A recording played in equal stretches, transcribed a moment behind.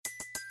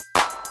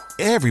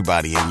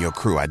Everybody in your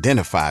crew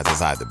identifies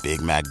as either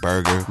Big Mac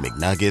Burger,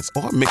 McNuggets,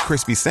 or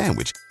McCrispy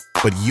Sandwich.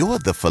 But you're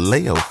the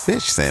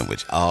Filet-O-Fish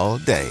Sandwich all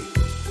day.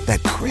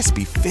 That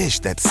crispy fish,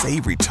 that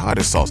savory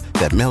tartar sauce,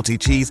 that melty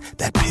cheese,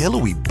 that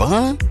pillowy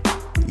bun.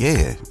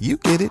 Yeah, you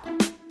get it.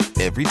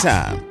 Every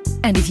time.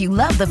 And if you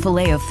love the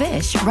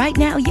Filet-O-Fish, right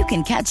now you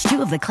can catch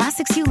two of the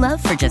classics you love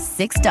for just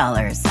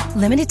 $6.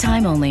 Limited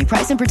time only.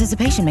 Price and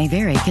participation may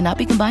vary. Cannot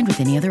be combined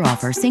with any other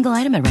offer. Single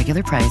item at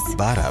regular price.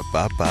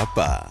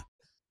 Ba-da-ba-ba-ba.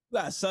 You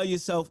gotta sell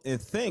yourself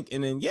and think,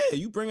 and then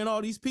you bringing all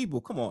these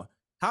people. Come on,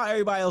 how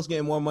everybody else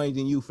getting more money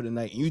than you for the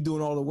night, and you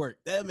doing all the work?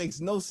 That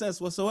makes no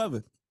sense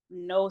whatsoever.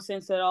 No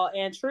sense at all.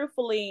 And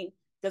truthfully,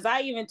 because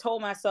I even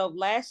told myself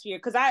last year,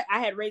 because I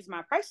had raised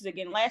my prices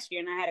again last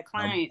year, and I had a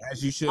client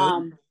as you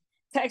should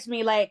text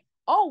me like,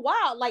 "Oh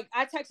wow!" Like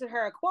I texted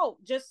her a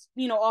quote just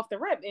off the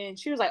rip, and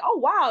she was like, "Oh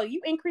wow, you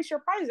increased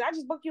your prices. I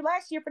just booked you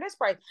last year for this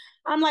price."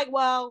 I'm like,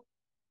 "Well,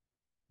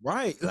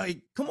 right,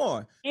 like come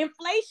on,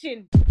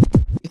 inflation."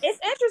 It's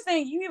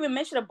interesting you even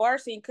mentioned a bar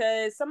scene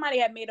because somebody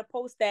had made a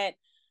post that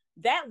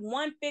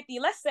 150,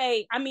 let's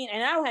say, I mean,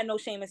 and I don't have no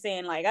shame in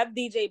saying like I've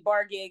DJ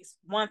bar gigs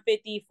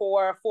 150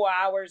 for 4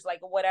 hours, like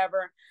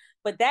whatever,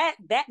 but that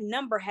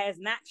number has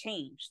not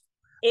changed.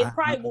 It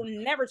probably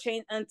will never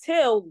change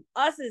until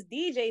us as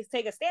DJs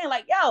take a stand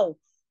like, yo,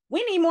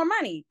 we need more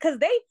money. Because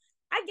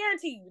I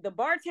guarantee you, the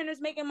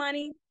bartenders making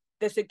money,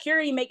 the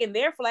security making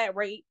their flat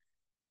rate,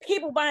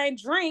 people buying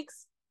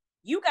drinks.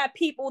 You got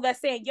people that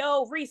saying,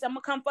 yo, Reese, I'm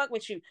going to come fuck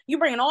with you. You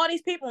bringing all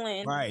these people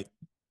in. Right.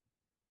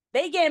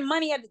 They getting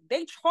money.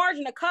 They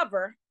charging the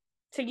cover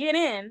to get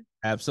in.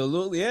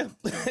 Absolutely, yeah.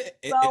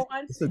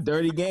 It's a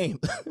dirty game.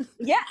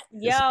 Yeah,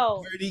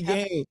 yo. It's a dirty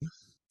game.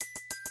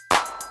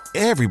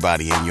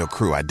 Everybody in your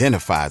crew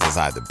identifies as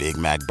either Big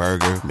Mac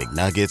Burger,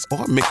 McNuggets,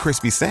 or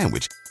McCrispy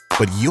Sandwich.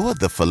 But you're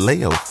the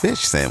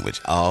Filet-O-Fish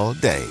Sandwich all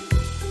day.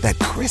 That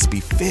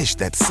crispy fish,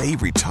 that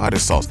savory tartar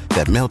sauce,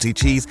 that melty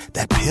cheese,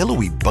 that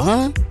pillowy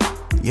bun.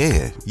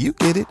 Yeah, you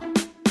get it.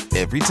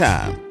 Every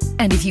time.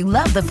 And if you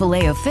love the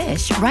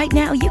Filet-O-Fish, right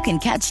now you can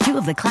catch two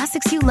of the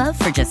classics you love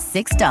for just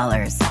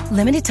 $6.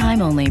 Limited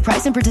time only.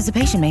 Price and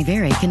participation may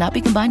vary. Cannot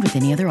be combined with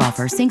any other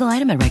offer. Single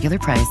item at regular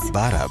price.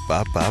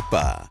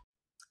 Ba-da-ba-ba-ba.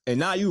 And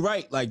now you're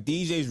right. Like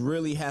DJs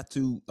really have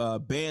to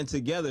band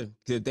together.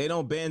 Because if they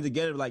don't band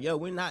together, like, yo,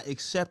 we're not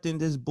accepting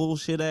this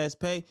bullshit ass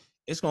pay,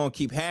 it's gonna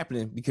keep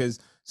happening because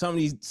some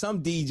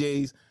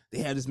DJs, they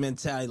have this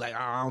mentality like, oh,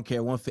 I don't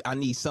care, I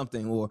need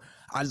something, or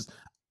I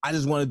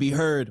just want to be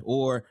heard.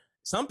 Or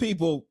some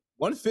people,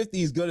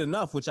 150 is good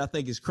enough, which I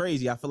think is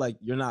crazy. I feel like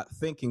you're not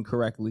thinking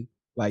correctly.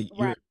 Like,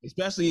 right.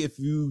 Especially if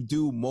you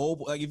do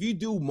mobile. Like if you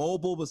do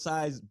mobile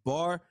besides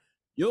bar,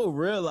 you'll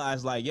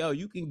realize like, yo,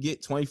 you can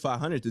get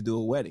 2,500 to do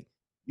a wedding.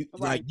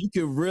 Like you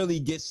can really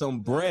get some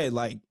bread.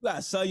 Like you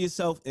gotta sell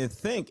yourself and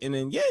think, and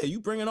then you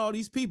bringing all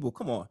these people.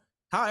 Come on,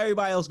 how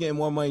everybody else getting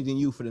more money than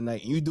you for the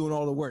night, and you doing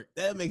all the work?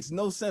 That makes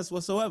no sense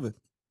whatsoever.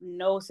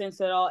 No sense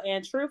at all.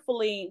 And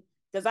truthfully,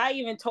 because I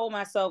even told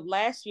myself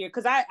last year,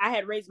 because I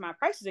had raised my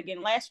prices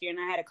again last year, and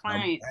I had a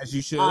client as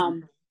you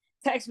should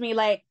text me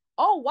like,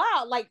 "Oh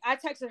wow!" Like I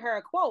texted her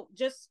a quote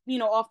just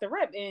off the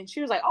rip, and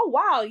she was like, "Oh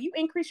wow, you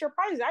increased your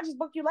prices. I just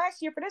booked you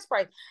last year for this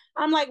price."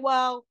 I'm like,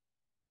 "Well,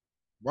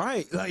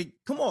 right, like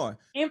come on,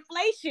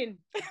 inflation."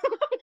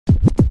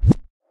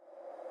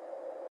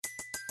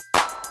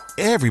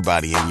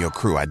 Everybody in your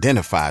crew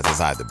identifies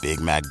as either Big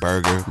Mac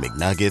Burger,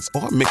 McNuggets,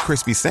 or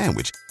McCrispy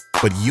Sandwich.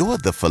 But you're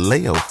the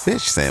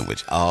Filet-O-Fish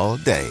Sandwich all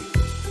day.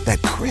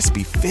 That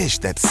crispy fish,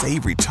 that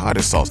savory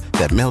tartar sauce,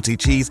 that melty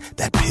cheese,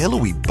 that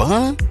pillowy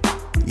bun.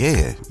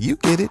 Yeah, you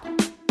get it.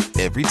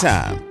 Every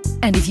time.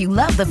 And if you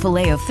love the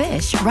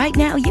Filet-O-Fish, right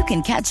now you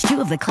can catch two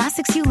of the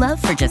classics you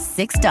love for just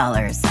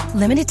 $6.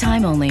 Limited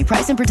time only.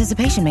 Price and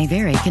participation may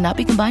vary. Cannot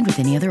be combined with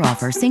any other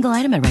offer. Single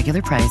item at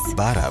regular price.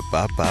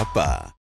 Ba-da-ba-ba-ba.